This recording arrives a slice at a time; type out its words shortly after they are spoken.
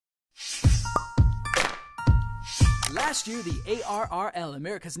Last year, the ARRL,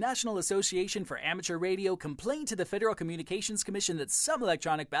 America's National Association for Amateur Radio, complained to the Federal Communications Commission that some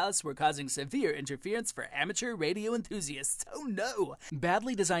electronic ballasts were causing severe interference for amateur radio enthusiasts. Oh no!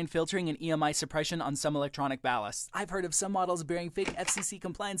 Badly designed filtering and EMI suppression on some electronic ballasts. I've heard of some models bearing fake FCC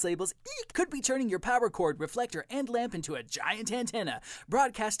compliance labels. Eek! Could be turning your power cord, reflector, and lamp into a giant antenna,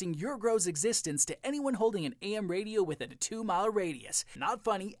 broadcasting your grow's existence to anyone holding an AM radio within a 2-mile radius. Not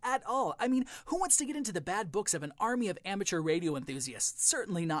funny at all. I mean, who wants to get into the bad books of an army of amateur radio enthusiasts?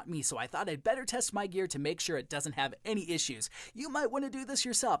 Certainly not me, so I thought I'd better test my gear to make sure it doesn't have any issues. You might want to do this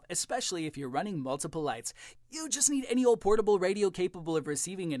yourself, especially if you're running multiple lights. You just need any old portable radio capable of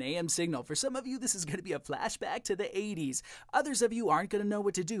receiving an AM signal. For some of you, this is going to be a flashback to the 80s. Others of you aren't going to know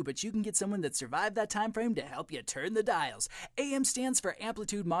what to do, but you can get someone that survived that time frame to help you turn the dials. AM stands for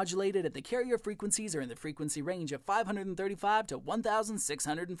amplitude modulated, and the carrier frequencies are in the frequency range of 535 to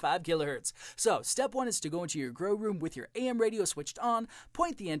 1,605 kilohertz. So, step 1 is to go into your grow room with your AM radio switched on,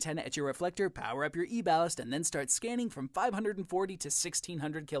 point the antenna at your reflector, power up your e-ballast, and then start scanning from 540 to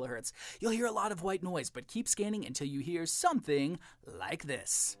 1,600 kilohertz. You'll hear a lot of white noise, but keep scanning until you hear something like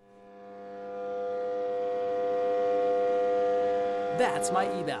this. That's my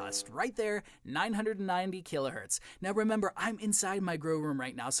e-ballast, right there, 990 kilohertz. Now remember, I'm inside my grow room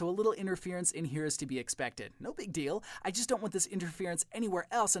right now, so a little interference in here is to be expected. No big deal. I just don't want this interference anywhere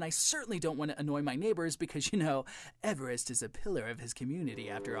else, and I certainly don't want to annoy my neighbors because, you know, Everest is a pillar of his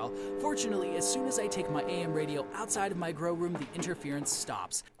community after all. Fortunately, as soon as I take my AM radio outside of my grow room, the interference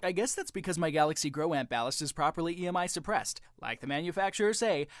stops. I guess that's because my Galaxy Grow Amp ballast is properly EMI suppressed. Like the manufacturers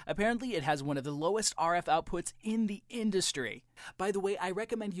say, apparently it has one of the lowest RF outputs in the industry. By the way, I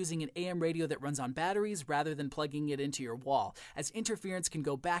recommend using an AM radio that runs on batteries rather than plugging it into your wall, as interference can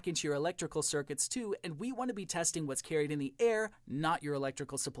go back into your electrical circuits too, and we want to be testing what's carried in the air, not your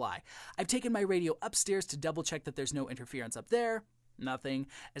electrical supply. I've taken my radio upstairs to double check that there's no interference up there. Nothing.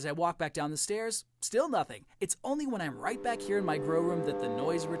 As I walk back down the stairs, still nothing. It's only when I'm right back here in my grow room that the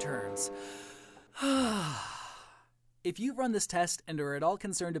noise returns. If you've run this test and are at all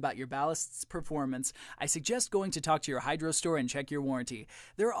concerned about your ballast's performance, I suggest going to talk to your hydro store and check your warranty.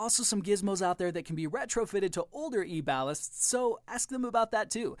 There are also some gizmos out there that can be retrofitted to older e-ballasts, so ask them about that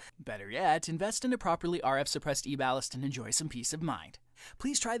too. Better yet, invest in a properly RF-suppressed e-ballast and enjoy some peace of mind.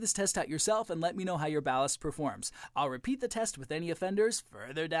 Please try this test out yourself and let me know how your ballast performs. I'll repeat the test with any offenders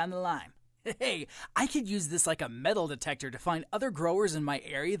further down the line. Hey, I could use this like a metal detector to find other growers in my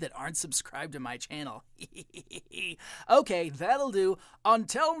area that aren't subscribed to my channel. Okay, that'll do.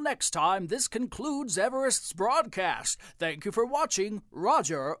 Until next time, this concludes Everest's broadcast. Thank you for watching.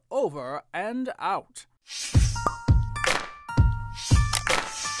 Roger, over and out.